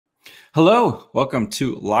Hello, welcome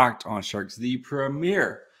to Locked on Sharks, the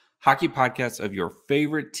premier hockey podcast of your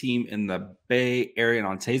favorite team in the Bay Area. And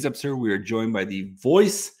on today's episode, we are joined by the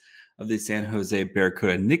voice of the San Jose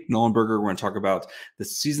Barracuda, Nick Nollenberger. We're going to talk about the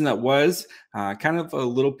season that was, kind of a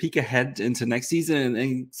little peek ahead into next season,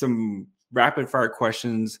 and some rapid fire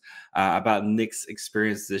questions about Nick's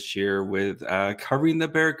experience this year with covering the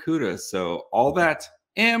Barracuda. So all that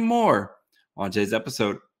and more on today's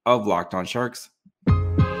episode of Locked on Sharks.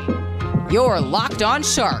 You're Locked on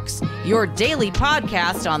Sharks, your daily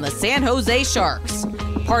podcast on the San Jose Sharks.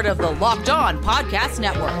 Part of the Locked on Podcast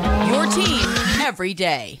Network, your team every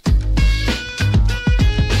day.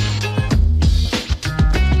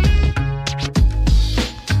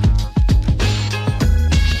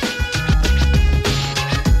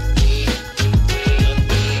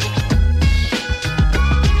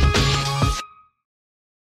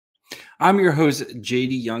 I'm your host,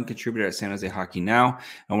 JD Young, contributor at San Jose Hockey Now.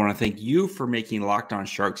 I want to thank you for making Locked on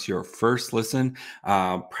Sharks your first listen.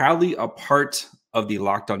 Proudly a part of the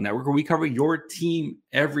Locked on Network, where we cover your team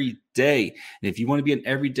every day. And if you want to be an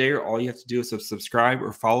everydayer, all you have to do is subscribe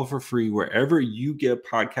or follow for free wherever you get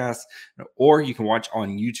podcasts, or you can watch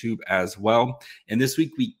on YouTube as well. And this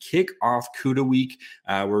week we kick off CUDA week.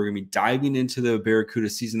 We're going to be diving into the Barracuda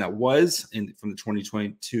season that was from the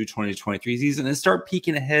 2022-2023 season, and start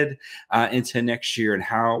peeking ahead into next year and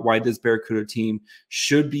why this Barracuda team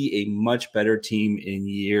should be a much better team in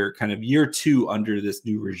year two under this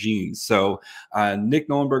new regime. So Nick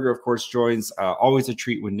Nollenberger, of course, joins. Always a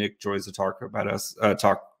treat when Nick joins to talk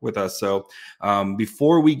with us. So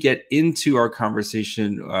before we get into our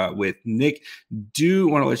conversation with Nick, do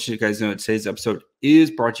want to let you guys know that today's episode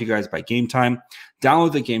is brought to you guys by Game Time.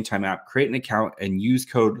 Download the Game Time app, create an account, and use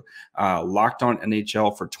code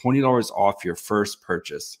LOCKEDONNHL for $20 off your first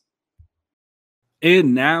purchase.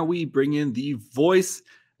 And now we bring in the voice,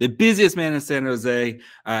 the busiest man in San Jose,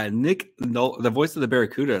 the voice of the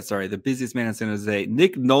Barracuda, the busiest man in San Jose,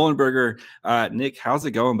 Nick Nollenberger. Nick, how's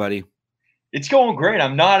it going, buddy? It's going great.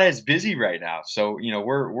 I'm not as busy right now. So,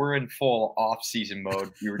 we're in full off-season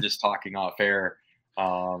mode. We were just talking off air,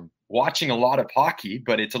 watching a lot of hockey,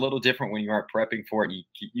 but it's a little different when you aren't prepping for it.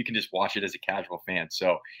 You can just watch it as a casual fan.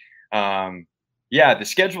 So, the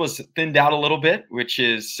schedule is thinned out a little bit, which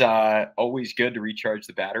is always good to recharge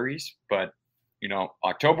the batteries. But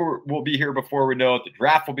October will be here before we know it. The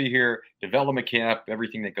draft will be here, development camp,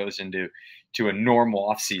 everything that goes into a normal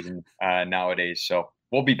off season nowadays. So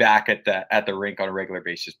we'll be back at the rink on a regular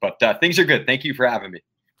basis. But things are good. Thank you for having me.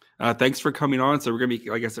 Thanks for coming on. So we're going to be,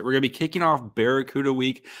 like I said, we're going to be kicking off Barracuda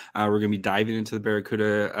week. We're going to be diving into the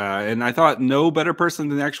Barracuda. And I thought no better person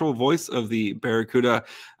than the actual voice of the Barracuda.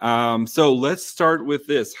 So let's start with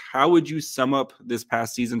this. How would you sum up this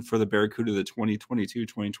past season for the Barracuda, the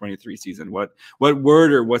 2022-2023 season? What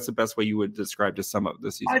word or what's the best way you would describe to sum up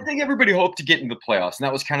this season? I think everybody hoped to get into the playoffs, and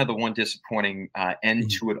that was kind of the one disappointing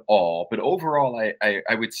end to it all. But overall,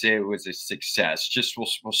 I would say it was a success. Just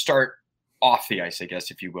we'll start off the ice, I guess,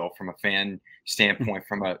 if you will, from a fan standpoint,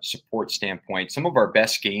 from a support standpoint. Some of our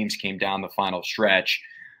best games came down the final stretch.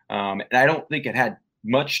 And I don't think it had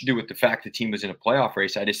much to do with the fact the team was in a playoff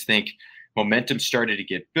race. I just think momentum started to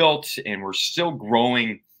get built, and we're still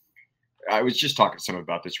growing. I was just talking to someone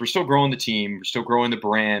about this. We're still growing the team. We're still growing the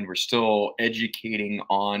brand. We're still educating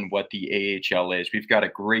on what the AHL is. We've got a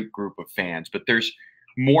great group of fans, but there's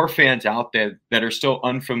more fans out there that are still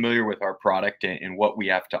unfamiliar with our product and what we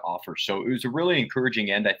have to offer. So it was a really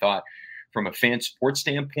encouraging end, I thought, from a fan support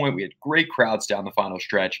standpoint. We had great crowds down the final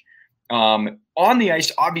stretch. On the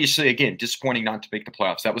ice, obviously, again, disappointing not to make the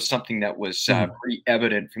playoffs. That was something that was pretty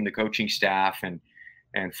evident from the coaching staff and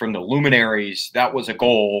from the luminaries. That was a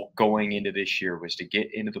goal going into this year, was to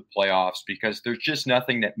get into the playoffs, because there's just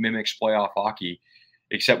nothing that mimics playoff hockey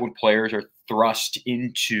except when players are thrust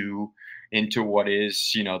into what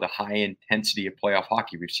is, the high intensity of playoff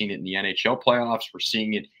hockey. We've seen it in the NHL playoffs. We're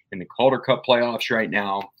seeing it in the Calder Cup playoffs right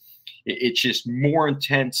now. It's just more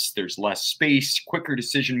intense. There's less space, quicker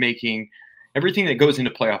decision-making. Everything that goes into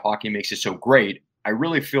playoff hockey makes it so great. I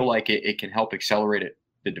really feel like it can help accelerate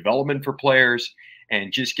the development for players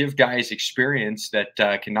and just give guys experience that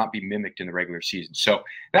cannot be mimicked in the regular season. So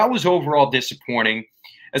that was overall disappointing.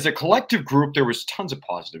 As a collective group, there was tons of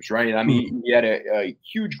positives, right? I mean, you had a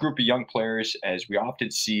huge group of young players, as we often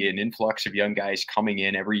see an influx of young guys coming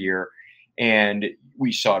in every year. And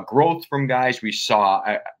we saw growth from guys. We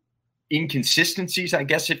saw inconsistencies, I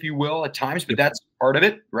guess, if you will, at times, but that's part of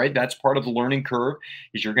it, right? That's part of the learning curve,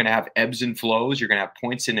 is you're going to have ebbs and flows. You're going to have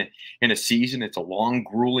points in a season. It's a long,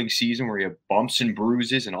 grueling season where you have bumps and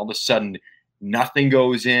bruises, and all of a sudden nothing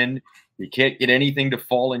goes in. You can't get anything to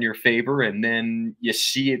fall in your favor, and then you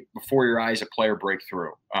see it before your eyes, a player break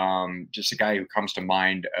through. Just a guy who comes to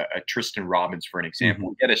mind, Tristan Robbins, for an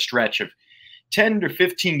example. He had a stretch of 10 to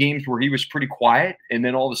 15 games where he was pretty quiet, and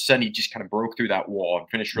then all of a sudden he just kind of broke through that wall and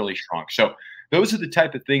finished really strong. So those are the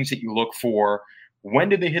type of things that you look for. When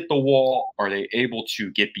do they hit the wall? Are they able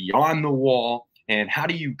to get beyond the wall? And how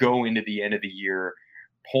do you go into the end of the year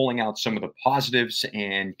pulling out some of the positives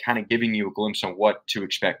and kind of giving you a glimpse on what to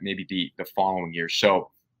expect maybe the following year?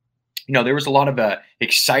 So, there was a lot of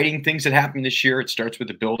exciting things that happened this year. It starts with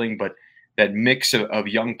the building, but that mix of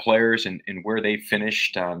young players and where they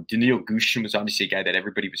finished. Daniil Gushin was obviously a guy that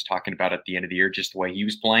everybody was talking about at the end of the year, just the way he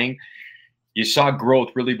was playing. You saw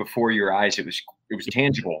growth really before your eyes. It was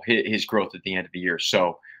tangible, his growth at the end of the year.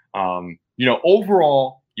 So,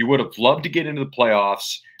 overall, you would have loved to get into the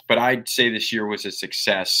playoffs, but I'd say this year was a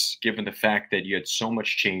success given the fact that you had so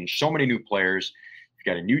much change, so many new players.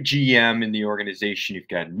 You've got a new GM in the organization. You've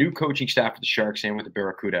got a new coaching staff with the Sharks and with the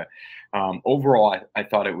Barracuda. Overall, I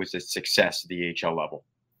thought it was a success at the AHL level.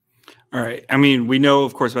 All right. I mean, we know,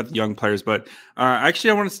 of course, about the young players, but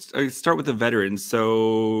actually, I want to start with the veterans.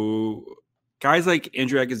 So guys like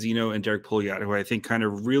Andrew Agozzino and Derek Pouliot, who I think kind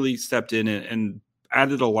of really stepped in and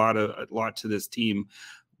added a lot to this team.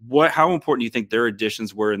 How important do you think their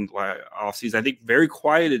additions were in the offseason? I think very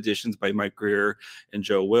quiet additions by Mike Greer and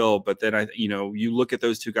Joe Will, but then you look at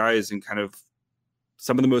those two guys and kind of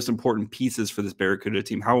some of the most important pieces for this Barracuda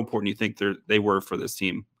team. How important do you think they were for this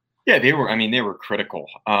team? Yeah, they were. I mean, they were critical.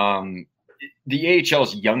 The AHL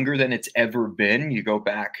is younger than it's ever been. You go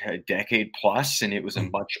back a decade plus, and it was a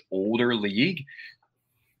much older league.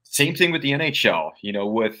 Same thing with the NHL.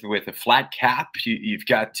 With a flat cap, you've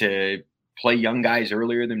got to play young guys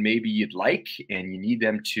earlier than maybe you'd like, and you need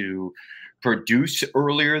them to produce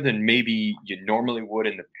earlier than maybe you normally would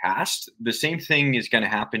in the past. The same thing is going to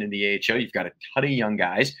happen in the AHL. You've got a ton of young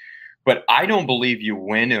guys, but I don't believe you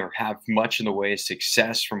win or have much in the way of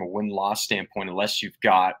success from a win-loss standpoint unless you've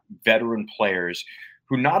got veteran players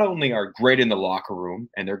who not only are great in the locker room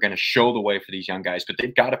and they're going to show the way for these young guys, but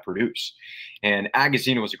they've got to produce. And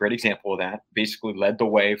Agozzino was a great example of that. Basically led the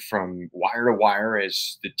way from wire to wire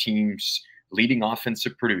as the team's leading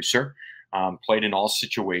offensive producer. Played in all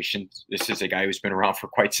situations. This is a guy who's been around for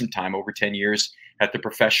quite some time, over 10 years at the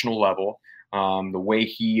professional level. The way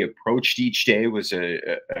he approached each day was a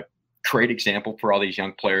great example for all these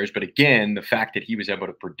young players. But again, the fact that he was able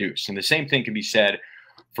to produce. And the same thing can be said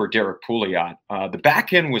for Derek Pouliot. The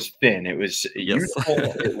back end was thin. It was youthful.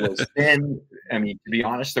 It was thin. I mean, to be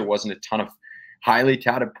honest, there wasn't a ton of highly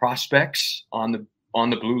touted prospects on the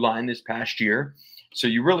blue line this past year. So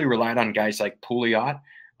you really relied on guys like Pouliot.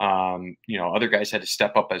 Other guys had to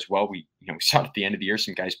step up as well. We saw at the end of the year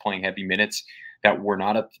some guys playing heavy minutes that were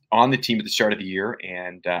not on the team at the start of the year,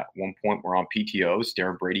 and at one point were on PTOs.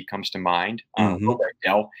 Darren Brady comes to mind.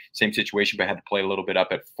 Dell, same situation, but had to play a little bit up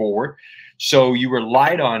at forward. So you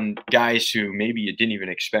relied on guys who maybe you didn't even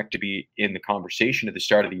expect to be in the conversation at the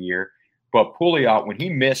start of the year. But Pouliot, when he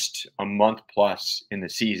missed a month plus in the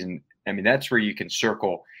season, I mean, that's where you can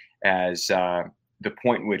circle as the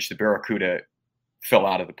point in which the Barracuda fell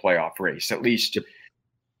out of the playoff race. At least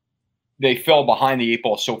they fell behind the eight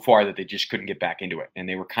ball so far that they just couldn't get back into it. And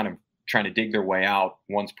they were kind of trying to dig their way out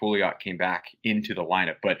once Pouliot came back into the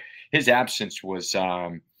lineup. But his absence was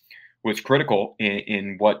critical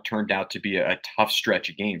in what turned out to be a tough stretch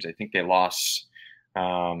of games. I think they lost,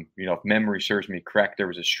 if memory serves me correct, there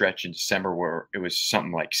was a stretch in December where it was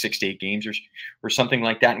something like 6 to 8 games or something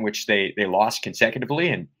like that in which they lost consecutively.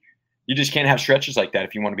 And you just can't have stretches like that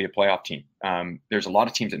if you want to be a playoff team. There's a lot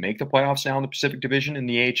of teams that make the playoffs now in the Pacific Division in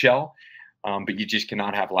the AHL, but you just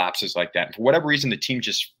cannot have lapses like that. And for whatever reason, the team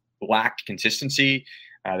just lacked consistency.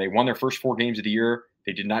 They won their first 4 games of the year.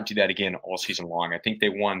 They did not do that again all season long. I think they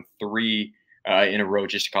won 3 in a row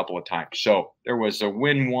just a couple of times. So there was a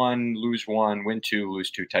win 1, lose 1, win 2, lose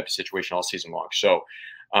 2 type of situation all season long. So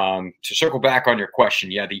to circle back on your question,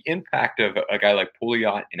 yeah, the impact of a guy like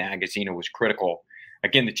Pouliot and Agozzino was critical.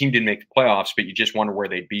 Again, the team didn't make the playoffs, but you just wonder where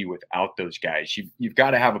they'd be without those guys. You've got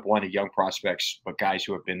to have a blend of young prospects, but guys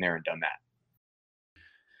who have been there and done that.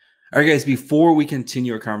 All right, guys, before we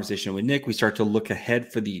continue our conversation with Nick, we start to look ahead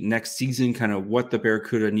for the next season, kind of what the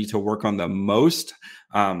Barracuda need to work on the most.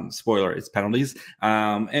 Spoiler, it's penalties.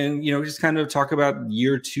 And, just kind of talk about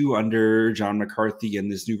year 2 under John McCarthy and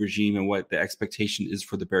this new regime and what the expectation is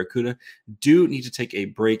for the Barracuda. Do need to take a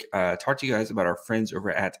break, talk to you guys about our friends over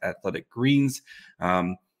at Athletic Greens.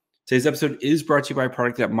 Today's episode is brought to you by a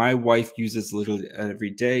product that my wife uses literally every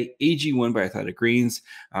day, AG1 by Athletic Greens.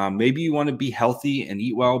 Maybe you want to be healthy and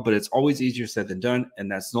eat well, but it's always easier said than done, and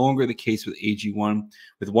that's no longer the case with AG1.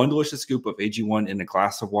 With one delicious scoop of AG1 in a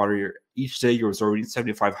glass of water each day, you're absorbing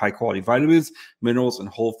 75 high-quality vitamins, minerals, and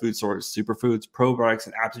whole food source superfoods, probiotics,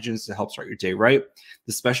 and adaptogens to help start your day right.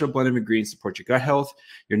 The special blend of ingredients support your gut health,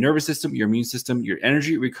 your nervous system, your immune system, your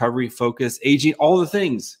energy, recovery, focus, aging, all the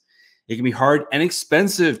things. It can be hard and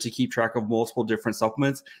expensive to keep track of multiple different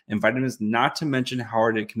supplements and vitamins, not to mention how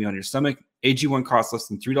hard it can be on your stomach. AG1 costs less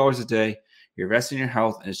than $3 a day. You're investing in your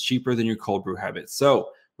health, and it's cheaper than your cold brew habits. So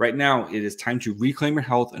right now, it is time to reclaim your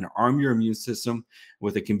health and arm your immune system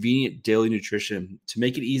with a convenient daily nutrition. To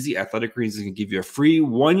make it easy, Athletic Greens is going to give you a free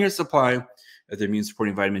 1-year supply of their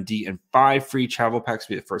immune-supporting vitamin D and 5 free travel packs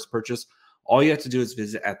for your first purchase. All you have to do is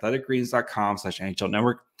visit athleticgreens.com/NHL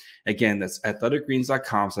Network. Again, that's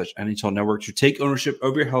athleticgreens.com/NHL Network to take ownership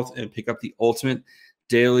over your health and pick up the ultimate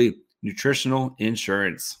daily nutritional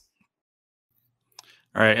insurance.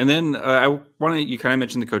 All right. And then you kind of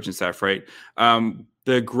mentioned the coaching staff, right?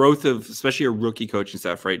 The growth of especially a rookie coaching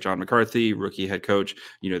staff, right? John McCarthy, rookie head coach,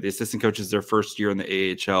 the assistant coaches, their first year in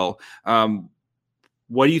the AHL.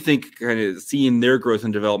 What do you think, kind of seeing their growth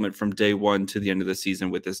and development from day one to the end of the season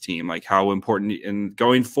with this team? Like, how important in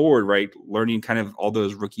going forward, right? Learning kind of all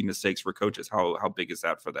those rookie mistakes for coaches. How big is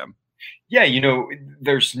that for them? Yeah,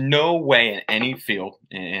 there's no way in any field,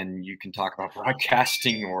 and you can talk about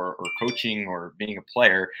broadcasting or coaching or being a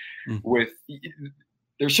player,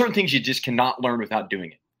 there's certain things you just cannot learn without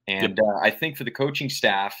doing it. And I think for the coaching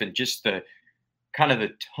staff and just the kind of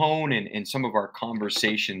the tone in some of our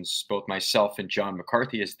conversations, both myself and John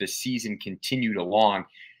McCarthy, as the season continued along,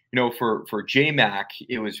 for J-Mac,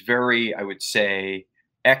 it was very, I would say,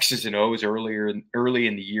 X's and O's early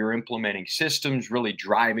in the year, implementing systems, really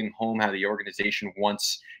driving home how the organization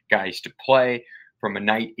wants guys to play from a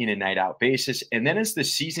night in and night out basis. And then as the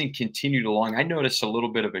season continued along, I noticed a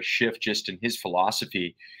little bit of a shift just in his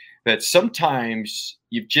philosophy that sometimes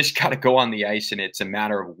you've just got to go on the ice and it's a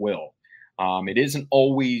matter of will. It isn't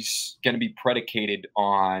always going to be predicated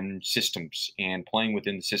on systems and playing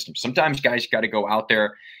within the system. Sometimes guys got to go out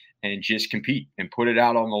there and just compete and put it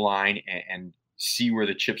out on the line and see where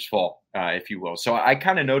the chips fall, if you will. So I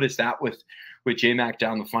kind of noticed that with J-Mac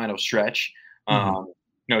down the final stretch.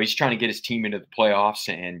 He's trying to get his team into the playoffs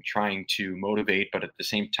and trying to motivate, but at the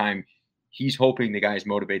same time, he's hoping the guys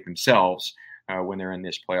motivate themselves when they're in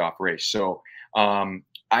this playoff race. So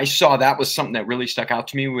I saw that was something that really stuck out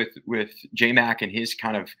to me with J-Mac and his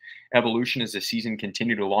kind of evolution as the season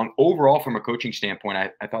continued along. Overall, from a coaching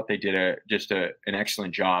standpoint, I thought they did an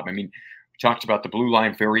excellent job. I mean, we talked about the blue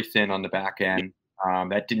line very thin on the back end.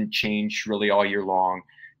 That didn't change really all year long.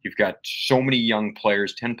 You've got so many young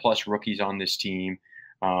players, 10+ rookies on this team,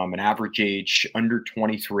 an average age under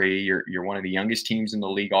 23. You're one of the youngest teams in the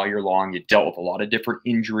league all year long. You dealt with a lot of different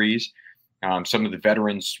injuries. Some of the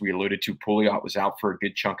veterans we alluded to, Pouliot was out for a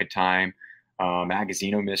good chunk of time.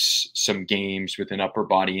 Magazino missed some games with an upper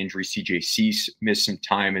body injury. CJ Cease missed some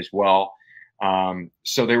time as well.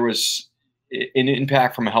 So there was an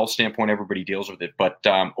impact from a health standpoint. Everybody deals with it. But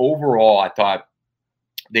overall, I thought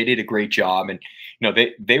they did a great job. And,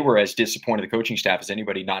 they were as disappointed, the coaching staff, as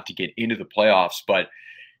anybody not to get into the playoffs. But,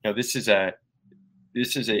 this is a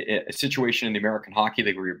situation in the American Hockey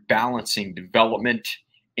League where you're balancing development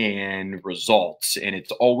and results, and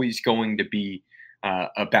it's always going to be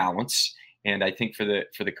a balance. And I think for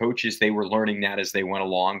the coaches, they were learning that as they went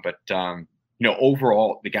along. But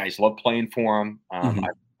overall, the guys loved playing for them.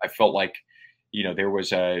 I felt like there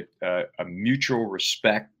was a mutual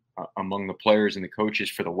respect among the players and the coaches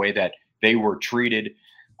for the way that they were treated,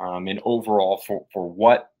 and overall for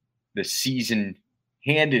what the season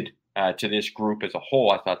handed to this group as a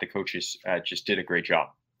whole. I thought the coaches just did a great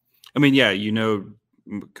job. I mean, yeah,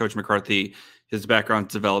 Coach McCarthy, his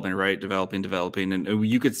background's development, right? Developing. And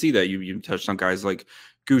you could see that you touched on guys like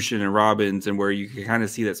Gushin and Robbins, and where you can kind of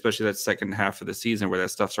see that, especially that second half of the season where that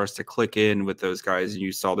stuff starts to click in with those guys. And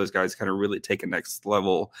you saw those guys kind of really take a next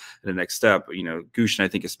level and a next step. Gushin, I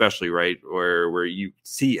think, especially, right? Where you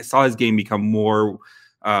saw his game become more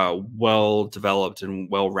well-developed and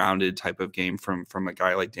well-rounded type of game from a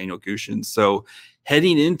guy like Daniel Gushin. So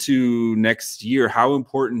heading into next year, how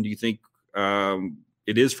important do you think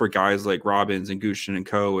it is for guys like Robbins and Gushin and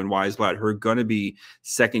Co. and Weisblatt, who are going to be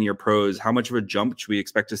second-year pros? How much of a jump should we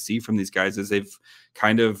expect to see from these guys as they've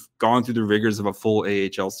kind of gone through the rigors of a full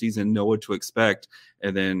AHL season, know what to expect,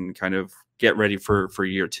 and then kind of get ready for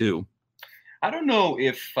year two? I don't know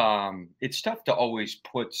if it's tough to always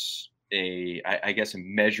put a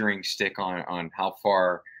measuring stick on how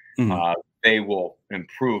far they will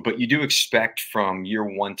improve. But you do expect from year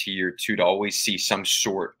 1 to year 2 to always see some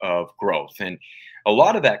sort of growth. And a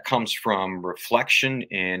lot of that comes from reflection.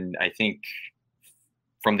 And I think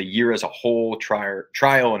from the year as a whole,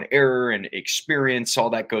 trial and error and experience, all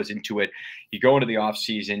that goes into it. You go into the off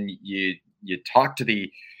season, you talk to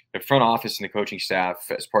the front office and the coaching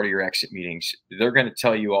staff as part of your exit meetings. They're going to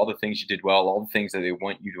tell you all the things you did well, all the things that they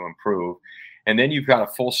want you to improve. And then you've got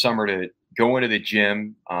a full summer to go into the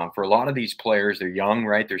gym. For a lot of these players, they're young,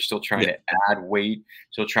 right? They're still trying to add weight,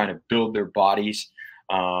 still trying to build their bodies.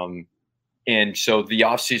 And so the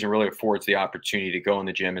off season really affords the opportunity to go in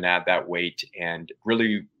the gym and add that weight and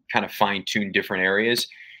really kind of fine tune different areas.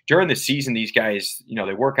 During the season, these guys,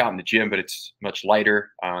 they work out in the gym, but it's much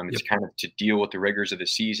lighter. It's kind of to deal with the rigors of the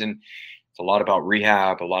season. It's a lot about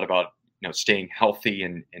rehab, a lot about, staying healthy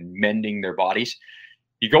and mending their bodies.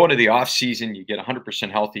 You go into the off season, you get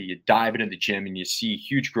 100% healthy, you dive into the gym, and you see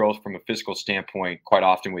huge growth from a physical standpoint quite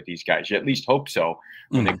often with these guys. You at least hope so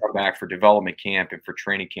when they come back for development camp and for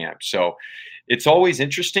training camp. So it's always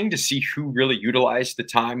interesting to see who really utilized the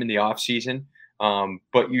time in the off season.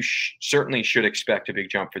 But you certainly should expect a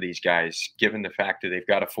big jump for these guys, given the fact that they've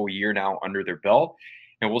got a full year now under their belt.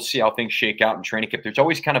 And we'll see how things shake out in training camp. There's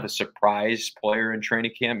always kind of a surprise player in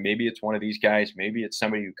training camp. Maybe it's one of these guys. Maybe it's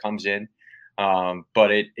somebody who comes in.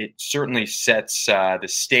 But it certainly sets the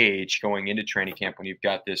stage going into training camp when you've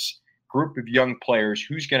got this group of young players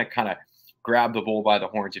who's going to kind of grab the bull by the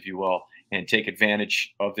horns, if you will, and take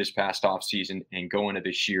advantage of this past off season and go into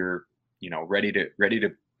this year, ready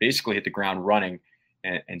to basically hit the ground running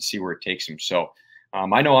and see where it takes them. So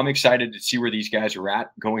I know I'm excited to see where these guys are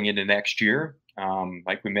at going into next year.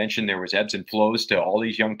 Like we mentioned, there was ebbs and flows to all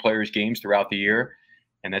these young players' games throughout the year.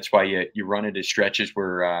 And that's why you run into stretches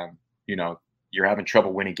where, you're having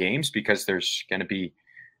trouble winning games because there's going to be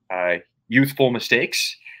youthful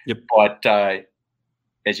mistakes. Yep. But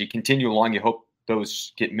as you continue along, you hope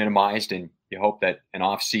those get minimized, and you hope that an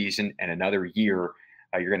off season and another year,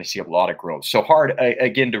 you're going to see a lot of growth. So hard,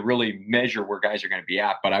 again, to really measure where guys are going to be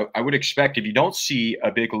at. But I would expect if you don't see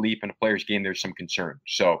a big leap in a player's game, there's some concern.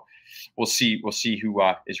 So we'll see who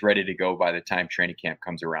is ready to go by the time training camp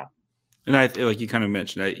comes around. And I feel like you kind of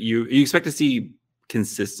mentioned, you expect to see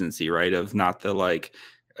consistency, right? Of not the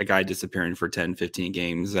a guy disappearing for 10, 15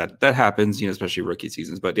 games. That happens, especially rookie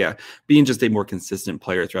seasons. But yeah, being just a more consistent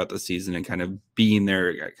player throughout the season and kind of being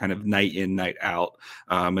there kind of night in, night out.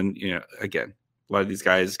 And, again, a lot of these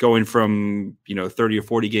guys going from, 30 or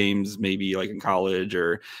 40 games, maybe like in college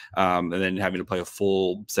or, and then having to play a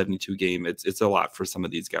full 72 game. It's a lot for some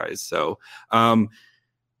of these guys. So,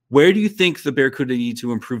 where do you think the Barracuda need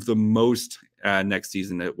to improve the most next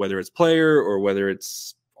season, whether it's player or whether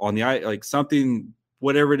it's on the eye, like something,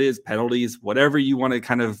 whatever it is, penalties, whatever you want to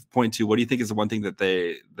kind of point to? What do you think is the one thing that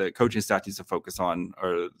the coaching staff needs to focus on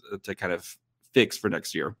or to kind of fix for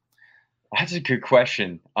next year? That's a good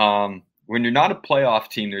question. When you're not a playoff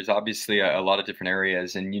team, there's obviously a lot of different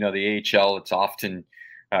areas. And, the AHL, it's often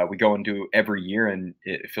we go into every year and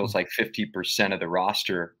it feels like 50% of the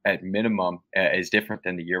roster at minimum is different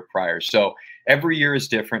than the year prior. So every year is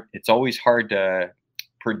different. It's always hard to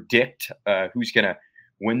predict who's going to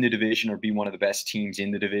win the division or be one of the best teams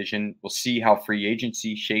in the division. We'll see how free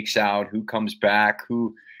agency shakes out, who comes back,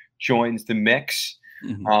 who joins the mix.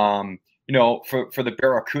 Mm-hmm. For the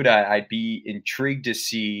Barracuda, I'd be intrigued to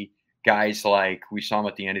see guys like we saw him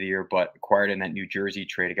at the end of the year, but acquired in that New Jersey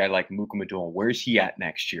trade, a guy like Muka Madul. Where's he at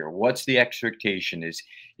next year? What's the expectation? Is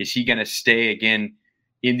he going to stay again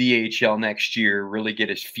in the AHL next year, really get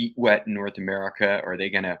his feet wet in North America? Or are they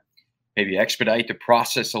going to maybe expedite the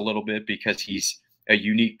process a little bit because he's a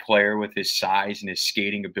unique player with his size and his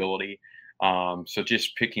skating ability? So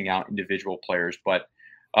just picking out individual players. But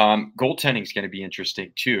goaltending is going to be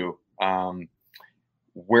interesting too.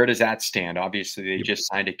 Where does that stand? Obviously, they just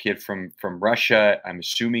signed a kid from Russia. I'm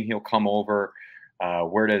assuming he'll come over.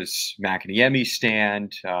 Where does Makiniemi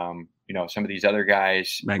stand? Some of these other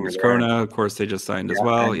guys. Magnus Krona, of course, they just signed as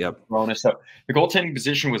well. Yep. Krona. So the goaltending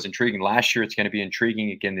position was intriguing last year. It's going to be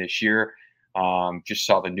intriguing again this year. Just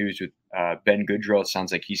saw the news with Ben Goodrow. It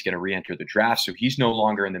sounds like he's going to re-enter the draft. So he's no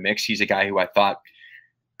longer in the mix. He's a guy who I thought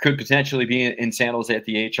could potentially be in San Jose at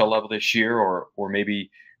the AHL level this year, or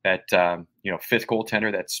maybe that fifth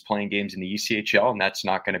goaltender that's playing games in the ECHL, and that's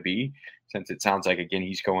not going to be, since it sounds like again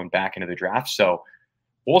he's going back into the draft. So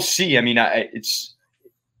we'll see. I mean, I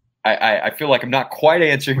feel like I'm not quite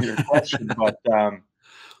answering your question, but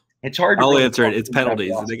it's hard. I'll answer it. It's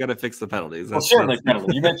penalties. They got to fix the penalties. Well, certainly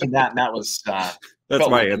penalties. You mentioned that, and that was that's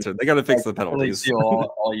my answer. They got to fix the penalties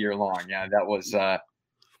all year long. Yeah, that was.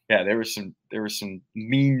 There were some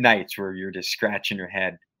mean nights where you're just scratching your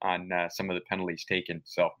head. on some of the penalties taken.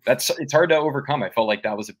 So it's hard to overcome. I felt like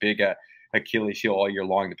that was a big Achilles heel all year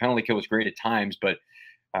long. The penalty kill was great at times, but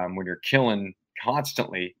when you're killing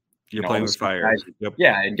constantly, you're playing with fire. Guys,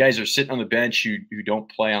 yeah, and guys are sitting on the bench who don't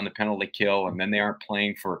play on the penalty kill, and then they aren't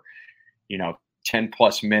playing for 10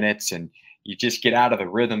 plus minutes, and you just get out of the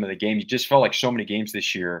rhythm of the game. You just felt like so many games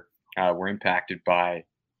this year were impacted by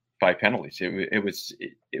penalties.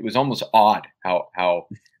 It was almost odd how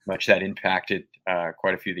much that impacted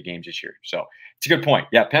quite a few of the games this year. So it's a good point.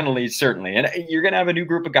 Yeah, penalties certainly, and you're going to have a new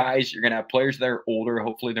group of guys. You're going to have players that are older.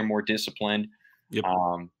 Hopefully, they're more disciplined. Yep.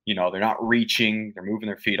 They're not reaching. They're moving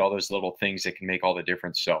their feet. All those little things that can make all the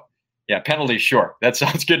difference. So. Yeah, penalties, sure. That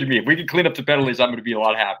sounds good to me. If we can clean up the penalties, I'm going to be a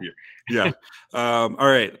lot happier. Yeah. All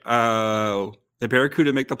right. The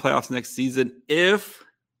Barracuda make the playoffs next season if?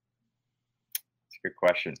 That's a good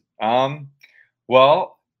question.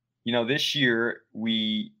 Well, this year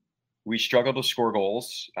we struggled to score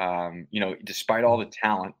goals. Despite all the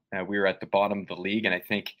talent, we were at the bottom of the league. And I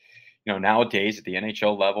think, nowadays at the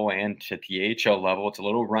NHL level and at the AHL level, it's a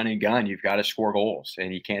little run and gun. You've got to score goals,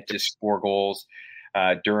 and you can't just score goals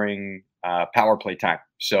during power play time.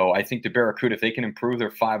 So I think the Barracuda, if they can improve their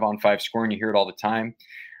 5-on-5 scoring, you hear it all the time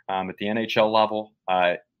at the NHL level.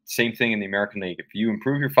 Same thing in the American League. If you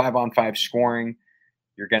improve your 5-on-5 scoring,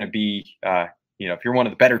 you're going to be, if you're one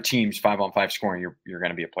of the better teams, 5-on-5 scoring, you're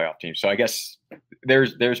going to be a playoff team. So I guess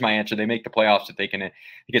there's my answer. They make the playoffs if they can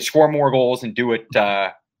score more goals and do it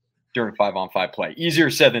during 5-on-5 play. Easier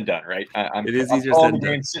said than done, right? It is easier said than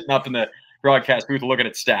done. Sitting up in the broadcast booth looking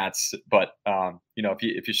at stats, but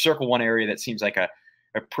if you circle one area, that seems like a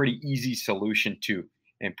pretty easy solution to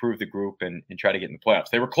improve the group and try to get in the playoffs.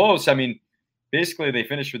 They were close. I mean, basically they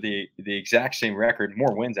finished with the exact same record,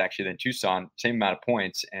 more wins actually than Tucson, same amount of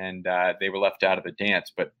points, and they were left out of the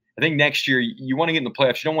dance. But I think next year you want to get in the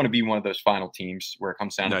playoffs. You don't want to be one of those final teams where it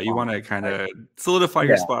comes down. No, you want to kind of solidify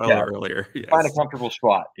your spot a little earlier. Yes. Find a comfortable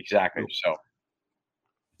spot. Exactly. So.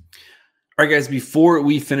 All right, guys, before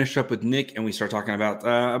we finish up with Nick and we start talking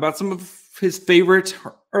about some of his favorite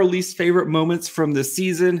or least favorite moments from the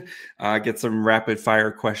season, get some rapid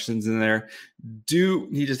fire questions in there. Do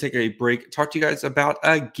need to take a break, talk to you guys about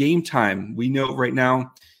Game Time. We know right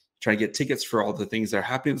now, trying to get tickets for all the things that are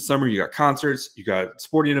happening in the summer. You got concerts, you got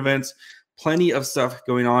sporting events, plenty of stuff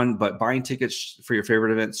going on, but buying tickets for your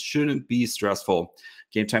favorite events shouldn't be stressful.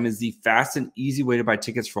 Game Time is the fast and easy way to buy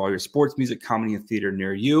tickets for all your sports, music, comedy, and theater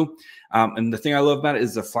near you. And the thing I love about it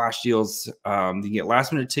is the flash deals. You can get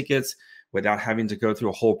last-minute tickets without having to go through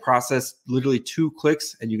a whole process. Literally 2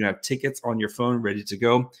 clicks, and you can have tickets on your phone ready to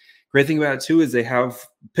go. Great thing about it, too, is they have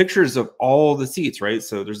pictures of all the seats, right?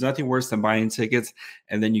 So there's nothing worse than buying tickets,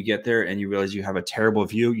 and then you get there and you realize you have a terrible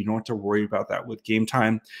view. You don't have to worry about that with Game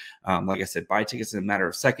Time. Like I said, buy tickets in a matter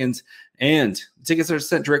of seconds, and tickets are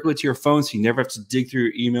sent directly to your phone, so you never have to dig through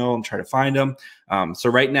your email and try to find them. So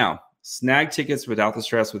right now, snag tickets without the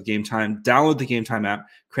stress with Game Time. Download the Game Time app,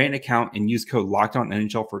 create an account, and use code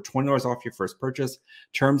LOCKEDONNHL for $20 off your first purchase.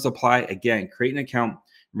 Terms apply. Again, create an account,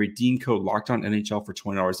 redeem code LOCKEDONNHL for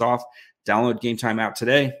 $20 off. Download Game Time app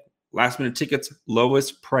today. Last minute tickets,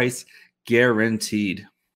 lowest price guaranteed.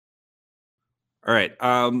 All right.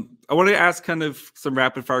 I want to ask kind of some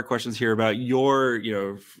rapid fire questions here about your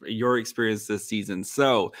experience this season.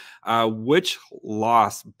 So, which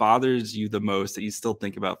loss bothers you the most that you still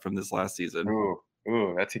think about from this last season?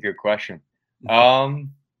 Ooh, that's a good question.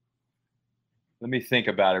 Let me think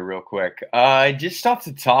about it real quick. Just off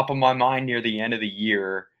the top of my mind, near the end of the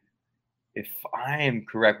year, if I am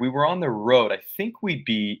correct, we were on the road. I think we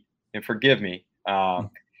beat, and forgive me,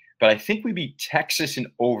 but I think we beat Texas in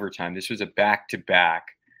overtime. This was a back-to-back.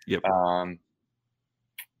 Yep.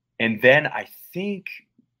 And then I think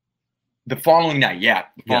the following night,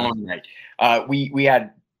 night, we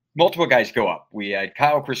had multiple guys go up. We had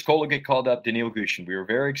Kyle Criscola get called up, Daniil Gushin. We were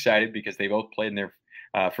very excited because they both played in their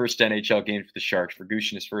first NHL game for the Sharks. For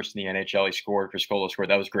Gushin, his first in the NHL, he scored. Criscola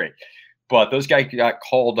scored. That was great. But those guys got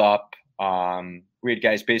called up. We had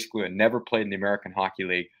guys basically who had never played in the American Hockey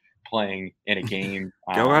League playing in a game.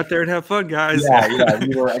 Go out there and have fun, guys. Yeah. I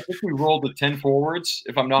think we rolled the 10 forwards,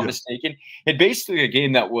 if I'm not mistaken. And basically a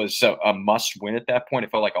game that was a must-win at that point.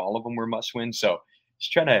 It felt like all of them were must-win. So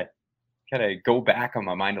just trying to kind of go back on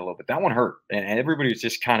my mind a little bit. That one hurt. And everybody was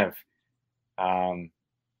just kind of,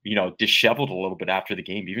 disheveled a little bit after the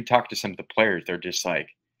game. Even talked to some of the players. They're just like,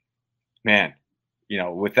 man,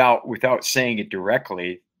 without saying it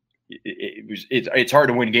directly, it's hard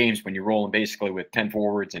to win games when you're rolling basically with 10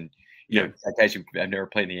 forwards and guys who have never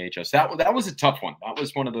played in the AHL. So that was a tough one. That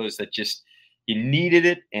was one of those that just you needed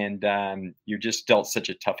it, and you're just dealt such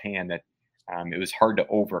a tough hand that it was hard to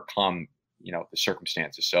overcome the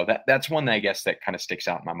circumstances. So that's one that I guess that kind of sticks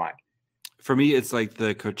out in my mind. For me, it's like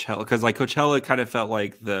the Coachella, because like Coachella kind of felt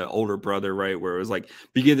like the older brother, right? Where it was like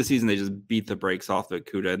beginning of the season, they just beat the brakes off the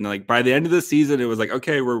Cuda, and like by the end of the season, it was like,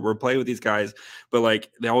 okay, we're playing with these guys, but like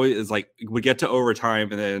they always is like would get to overtime,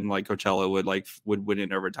 and then like Coachella would win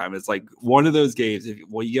in overtime. It's like one of those games.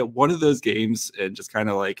 You get one of those games, and just kind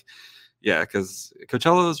of like, yeah, because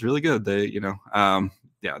Coachella is really good. They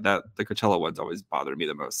that the Coachella ones always bothered me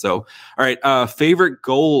the most. So, all right, favorite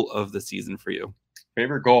goal of the season for you.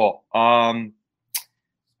 Favorite goal? That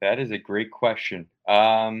is a great question.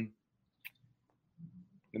 Let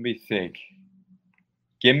me think.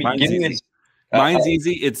 Mine's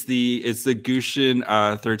easy. It's the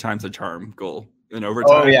Gushin third time's a charm goal in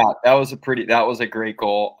overtime. Oh yeah, that was a great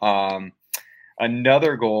goal.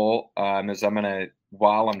 Another goal is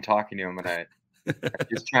while I'm talking to you, I'm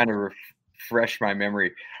just trying to refresh my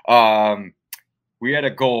memory. We had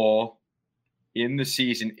a goal in the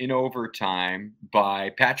season in overtime by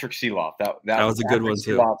Patrick Seeloff. That was a good one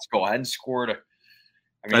too. Seeloff's goal. I hadn't scored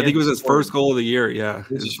I think it was his first goal of the year. Yeah,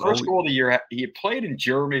 it was his first goal of the year. He had played in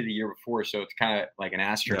Germany the year before, so it's kind of like an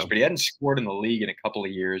asterisk. Yeah. But he hadn't scored in the league in a couple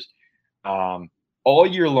of years. All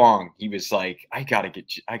year long, he was like, "I gotta get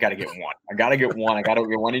one. I gotta get one. I gotta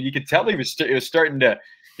get one." And you could tell it was starting to,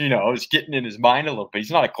 it was getting in his mind a little bit.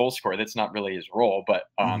 He's not a goal scorer; that's not really his role. But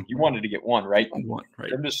he wanted to get one, right?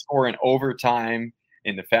 Right. Him to score in overtime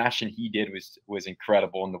in the fashion he did was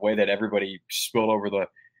incredible, and the way that everybody spilled over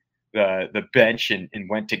the bench and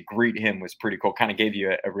went to greet him was pretty cool. Kind of gave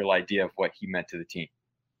you a real idea of what he meant to the team.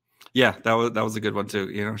 Yeah, that was a good one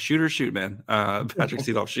too. Shoot, man. Patrick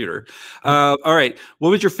Seeloff, shooter. All right, what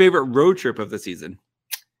was your favorite road trip of the season?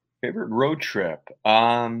 Favorite road trip? It's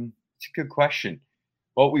a good question.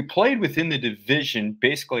 Well, we played within the division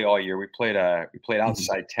basically all year. We played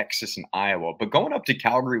outside Texas and Iowa, but going up to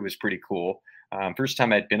Calgary was pretty cool. First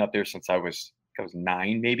time I'd been up there since I was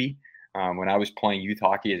 9, maybe. When I was playing youth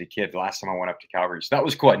hockey as a kid, the last time I went up to Calgary. So that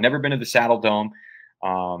was cool. I'd never been to the Saddle Dome.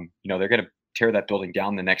 They're going to tear that building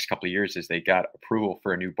down the next couple of years as they got approval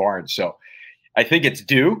for a new barn. So I think it's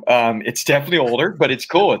due. It's definitely older, but it's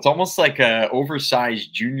cool. It's almost like a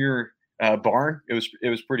oversized junior barn. It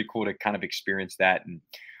was pretty cool to kind of experience that. And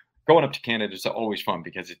going up to Canada is always fun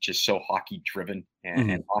because it's just so hockey driven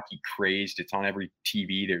and hockey crazed. It's on every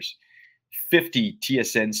TV. There's 50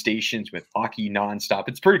 TSN stations with hockey nonstop.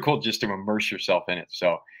 It's pretty cool just to immerse yourself in it.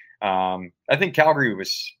 So I think Calgary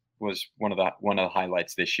was one of the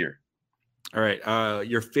highlights this year. All right.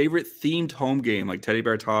 Your favorite themed home game, like Teddy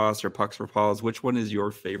Bear Toss or Pucks for Paws, which one is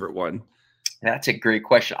your favorite one? That's a great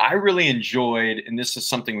question. I really enjoyed, and this is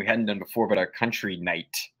something we hadn't done before, but our country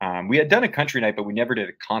night. We had done a country night, but we never did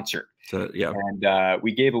a concert. So, yeah. And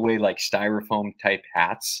we gave away like styrofoam type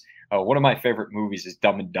hats. One of my favorite movies is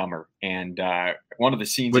Dumb and Dumber, and one of the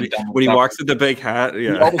scenes when he walks with the big hat,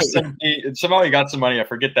 yeah. Somehow he got some money. I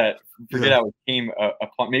forget how it came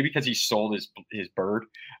upon. Maybe because he sold his bird,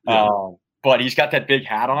 but he's got that big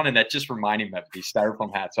hat on, and that just reminded me of these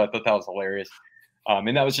styrofoam hats. So I thought that was hilarious,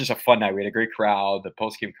 and that was just a fun night. We had a great crowd. The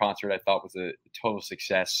post game concert I thought was a total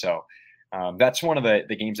success. So that's one of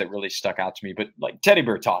the games that really stuck out to me. But like Teddy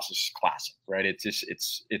Bear Toss is classic, right?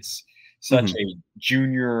 It's such a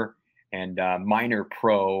junior and minor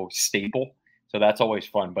pro staple. So that's always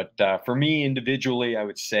fun. But for me individually, I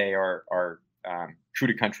would say our True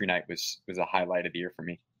to Country night was a highlight of the year for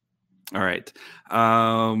me. All right.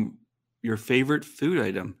 Your favorite food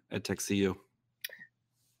item at TechCU?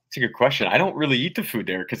 It's a good question. I don't really eat the food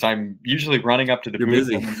there because I'm usually running up to the booth.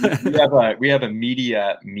 Busy. We have a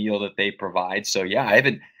media meal that they provide. So yeah, I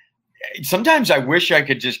haven't. Sometimes I wish I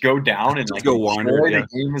could just go down and like go wander the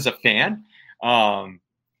game as a fan.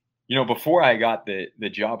 Before I got the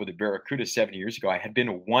job with the Barracuda 7 years ago, I had been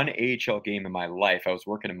to one AHL game in my life. I was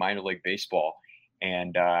working in minor league baseball,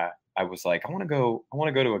 and I was like, I want to go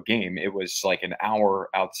to a game. It was like an hour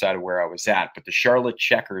outside of where I was at, but the Charlotte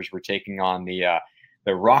Checkers were taking on the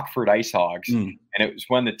Rockford Ice Hogs, and it was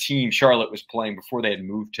when the team Charlotte was playing before they had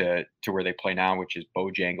moved to where they play now, which is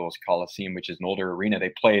Bojangles Coliseum, which is an older arena.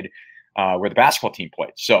 They played where the basketball team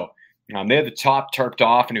played. So they had the top tarped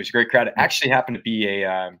off, and it was a great crowd. It actually happened to be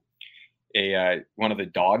one of the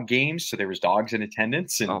dog games, so there was dogs in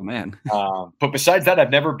attendance. And, oh man! But besides that, I've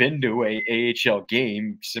never been to a AHL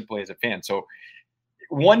game simply as a fan. So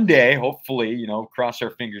one day, hopefully, cross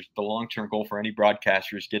our fingers. The long-term goal for any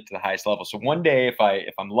broadcasters get to the highest level. So one day, if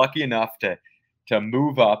I'm lucky enough to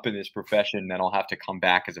move up in this profession, then I'll have to come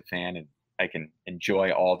back as a fan, and I can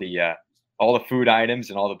enjoy all the food items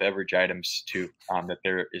and all the beverage items too that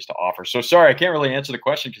there is to offer. So sorry, I can't really answer the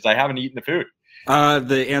question because I haven't eaten the food.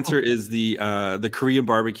 The answer is the Korean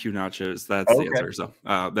barbecue nachos. That's the answer. So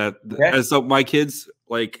so my kids,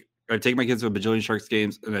 like, I take my kids to a bajillion Sharks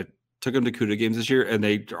games, and I took them to CUDA games this year, and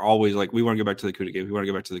they are always like, we want to go back to the CUDA games. We want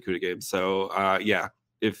to go back to the CUDA games. So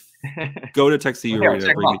if go to Texas, you bring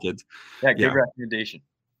the kids. Yeah, good recommendation.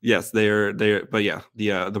 Yes, they're but yeah,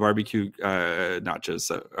 the barbecue nachos,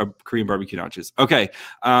 Korean barbecue nachos. Okay,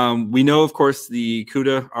 we know, of course, the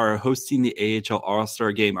CUDA are hosting the AHL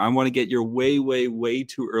All-Star Game. I want to get your way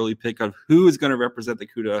too early pick of who is going to represent the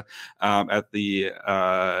CUDA at the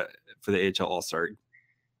for the AHL All-Star.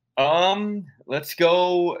 Let's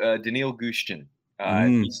go Daniil Gushtin.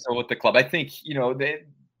 He's still with the club. I think,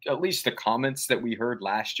 at least the comments that we heard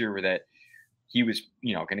last year were that he was,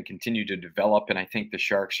 going to continue to develop. And I think the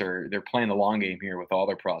Sharks they're playing the long game here with all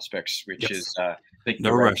their prospects, which is, I think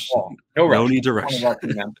no rush. No rush. No need to rush.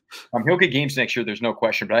 He'll get games next year. There's no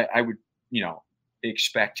question, but I would,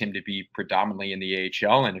 expect him to be predominantly in the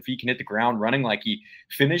AHL. And if he can hit the ground running like he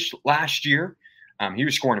finished last year, he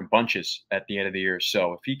was scoring in bunches at the end of the year.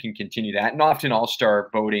 So if he can continue that, and often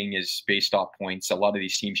all-star voting is based off points. A lot of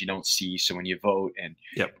these teams you don't see. So when you vote and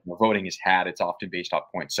voting is had, it's often based off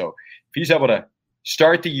points. So if he's able to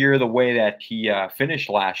start the year the way that he finished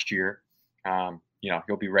last year,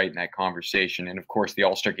 he'll be right in that conversation. And of course, the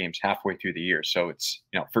all-star game's halfway through the year. So it's,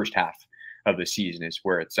 first half of the season is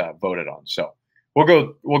where it's voted on. So we'll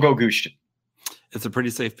go Gushtin. It's a pretty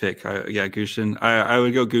safe pick. Gushtin. I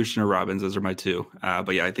would go Gushtin or Robbins. Those are my two.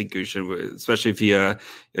 But yeah, I think Gushtin, especially if he, like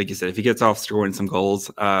you said, if he gets off scoring some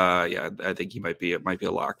goals, I think he might be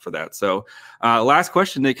a lock for that. So, last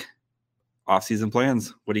question, Nick. Off-season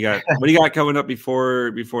plans. What do you got? What do you got coming up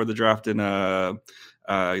before the draft and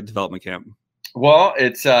development camp? Well,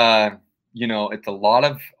 it's it's a lot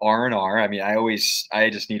of R&R. I mean, I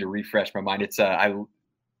just need to refresh my mind. It's I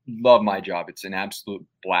love my job. It's an absolute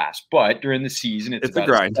blast. But during the season, it's a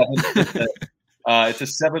grind. It's a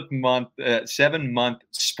 7-month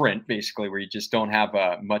sprint, basically, where you just don't have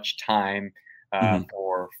much time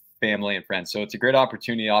for family and friends. So it's a great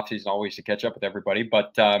opportunity off season always to catch up with everybody.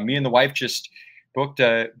 But me and the wife just booked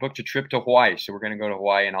a trip to Hawaii. So we're going to go to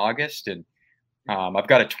Hawaii in August. And I've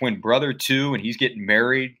got a twin brother too, and he's getting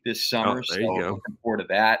married this summer. There you go. Looking forward to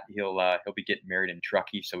that. He'll be getting married in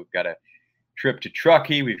Truckee. So we've got a trip to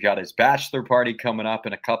Truckee. We've got his bachelor party coming up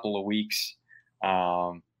in a couple of weeks.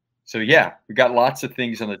 So yeah, we've got lots of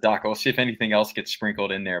things on the dock. We'll see if anything else gets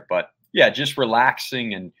sprinkled in there. But yeah, just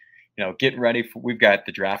relaxing and getting ready for. We've got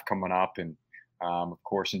the draft coming up, and of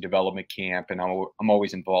course in development camp, and I'm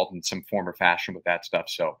always involved in some form or fashion with that stuff.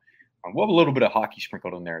 So we'll have a little bit of hockey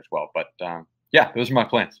sprinkled in there as well. But yeah, those are my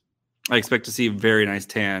plans. I expect to see a very nice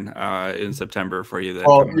tan in September for you.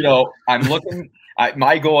 I'm looking.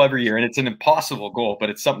 My goal every year, and it's an impossible goal, but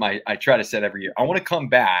it's something I try to set every year. I want to come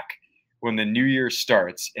back when the new year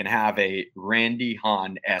starts and have a Randy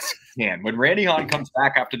Hahn-esque tan. When Randy Hahn comes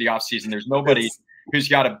back after the offseason, there's nobody who's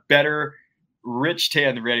got a better rich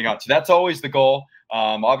tan than Randy Hahn. So that's always the goal.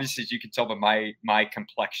 Obviously, as you can tell by my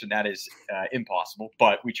complexion, that is impossible,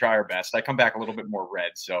 but we try our best. I come back a little bit more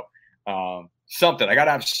red. So something. I got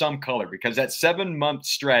to have some color, because that 7-month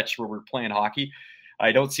stretch where we're playing hockey,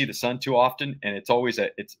 I don't see the sun too often, and it's always a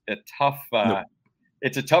tough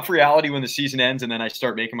it's a tough reality when the season ends, and then I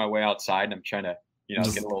start making my way outside and I'm trying to get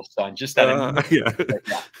a little sun. Just that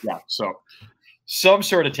yeah. So some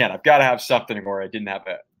sort of tan. I've got to have something, or I didn't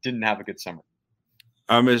have a good summer.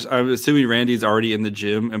 I'm assuming Randy's already in the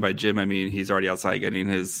gym, and by gym I mean he's already outside getting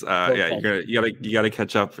his. You gotta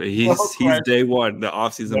catch up. He's day one. The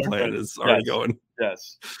off-season plan is already going.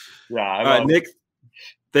 Yes. Yeah. Nick,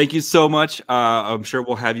 thank you so much. I'm sure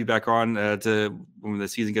we'll have you back on to when the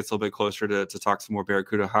season gets a little bit closer to talk some more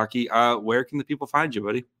Barracuda hockey. Where can the people find you,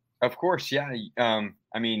 buddy? Of course, yeah.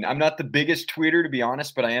 I mean, I'm not the biggest tweeter, to be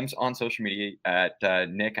honest, but I am on social media at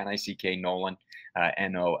Nick, N-I-C-K, Nollen,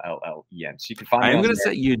 N-O-L-L-E-N. So you can find me. I'm going to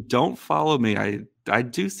say you don't follow me. I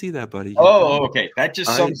do see that, buddy. Oh, okay. That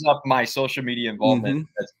just sums up my social media involvement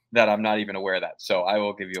that I'm not even aware of that. So I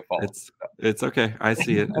will give you a follow. It's okay. I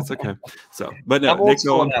see it. It's okay. So, but no, I'm old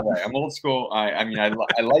school in that way. I'm old school. I mean, I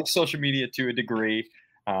like social media to a degree.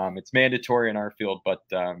 It's mandatory in our field, but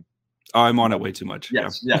I'm on it way too much.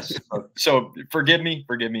 Yes. So forgive me.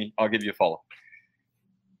 I'll give you a follow.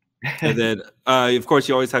 And then, of course,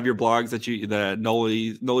 you always have your blogs the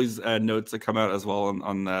Nolly's notes that come out as well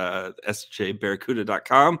on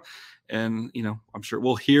sjbarracuda.com. And, I'm sure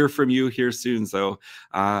we'll hear from you here soon. So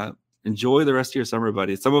enjoy the rest of your summer,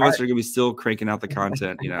 buddy. Some of us are going to be still cranking out the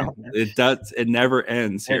content. It never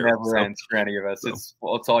ends here. It never ends for any of us. It's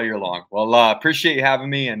all year long. Well, appreciate you having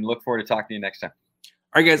me, and look forward to talking to you next time.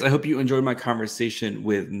 All right, guys, I hope you enjoyed my conversation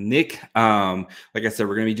with Nick. Like I said,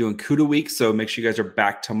 we're going to be doing CUDA week, so make sure you guys are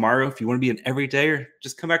back tomorrow. If you want to be an everydayer,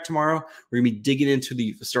 just come back tomorrow. We're going to be digging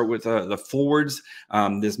into start with the forwards.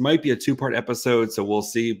 This might be a 2-part episode, so we'll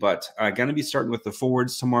see, but going to be starting with the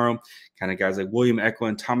forwards tomorrow. Kind of guys like William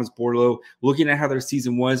Eklund, Thomas Bordeaux, looking at how their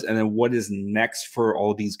season was, and then what is next for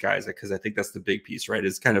all these guys, because I think that's the big piece, right?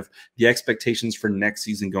 Is kind of the expectations for next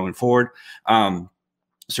season going forward.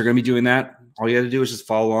 So we're going to be doing that. All you got to do is just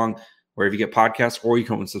follow along wherever you get podcasts, or you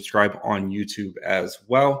can subscribe on YouTube as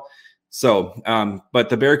well. So, but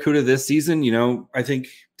the Barracuda this season, I think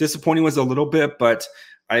disappointing was a little bit, but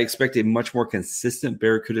I expect a much more consistent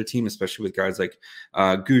Barracuda team, especially with guys like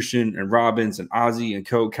Gushin and Robbins and Ozzy and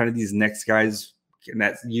Co. Kind of these next guys in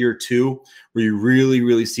that year 2, where you really,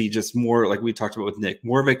 really see just more, like we talked about with Nick,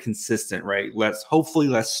 more of a consistent, right? Hopefully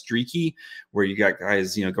less streaky, where you got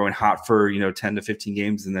guys, going hot for, 10 to 15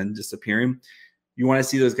 games and then disappearing. You want to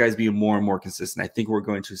see those guys be more and more consistent. I think we're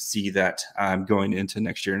going to see that going into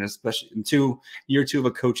next year, and especially into year 2 of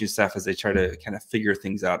a coaching staff as they try to kind of figure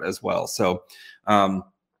things out as well. So,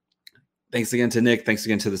 thanks again to Nick. Thanks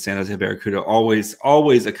again to the San Jose Barracuda.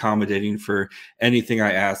 Always accommodating for anything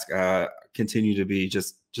I ask. Continue to be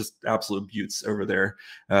just absolute beauts over there,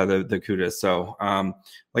 the CUDA. So,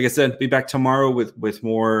 like I said, be back tomorrow with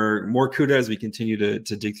more CUDA as we continue to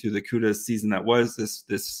dig through the CUDA season that was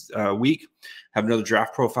this week. Have another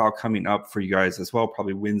draft profile coming up for you guys as well,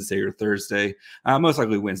 probably Wednesday or Thursday, most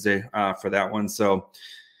likely Wednesday for that one. So.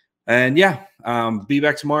 And yeah, be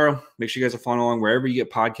back tomorrow. Make sure you guys are following along wherever you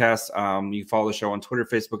get podcasts. You can follow the show on Twitter,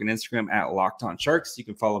 Facebook, and Instagram at Locked On Sharks. You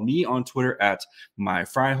can follow me on Twitter at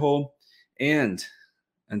MyFryHole. And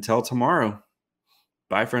until tomorrow,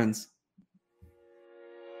 bye, friends.